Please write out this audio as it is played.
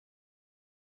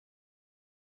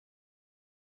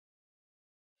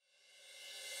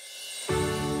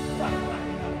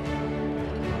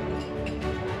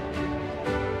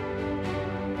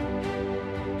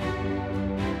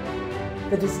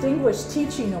The Distinguished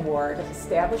Teaching Award,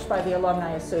 established by the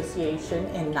Alumni Association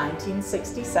in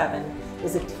 1967,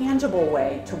 is a tangible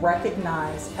way to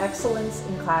recognize excellence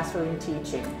in classroom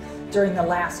teaching. During the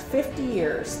last 50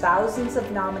 years, thousands of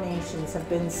nominations have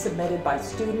been submitted by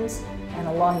students and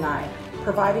alumni,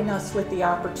 providing us with the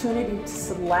opportunity to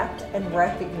select and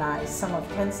recognize some of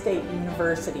Kent State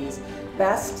University's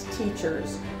best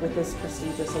teachers with this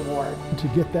prestigious award. To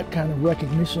get that kind of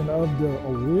recognition of the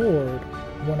award,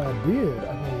 when I did,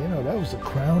 that was a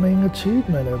crowning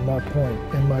achievement at my point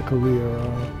in my career.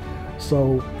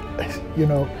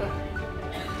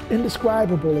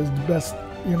 Indescribable is the best,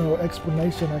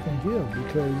 explanation I can give,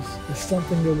 because it's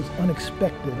something that was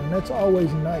unexpected, and that's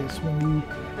always nice when you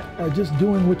are just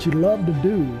doing what you love to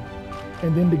do,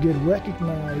 and then to get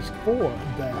recognized for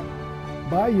that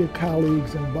by your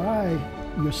colleagues and by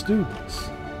your students.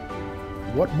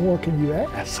 What more can you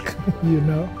ask,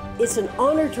 It's an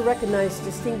honor to recognize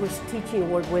Distinguished Teaching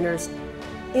Award winners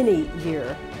any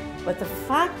year, but the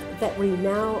fact that we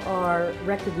now are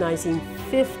recognizing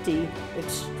 50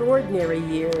 extraordinary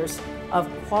years of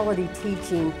quality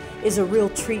teaching is a real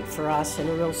treat for us and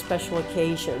a real special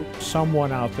occasion.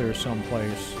 Someone out there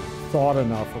someplace thought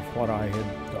enough of what I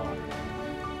had done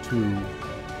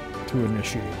to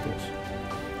initiate this.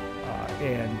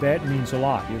 And that means a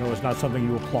lot. It's not something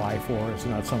you apply for, it's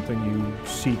not something you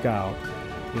seek out,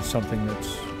 it's something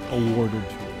that's awarded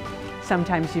to you.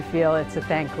 Sometimes you feel it's a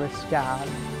thankless job,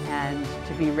 and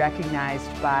to be recognized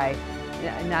by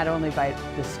not only by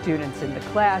the students in the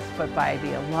class, but by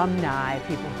the alumni,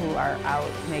 people who are out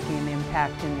making an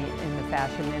impact in the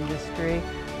fashion industry,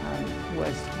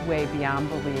 was way beyond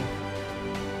belief.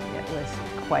 It was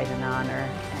quite an honor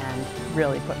and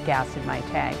really put gas in my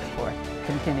tank for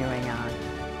continuing on.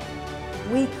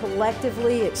 We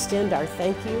collectively extend our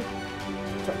thank you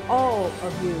to all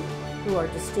of you who are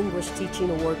Distinguished Teaching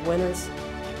Award winners,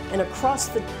 and across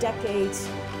the decades,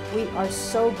 we are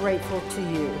so grateful to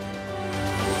you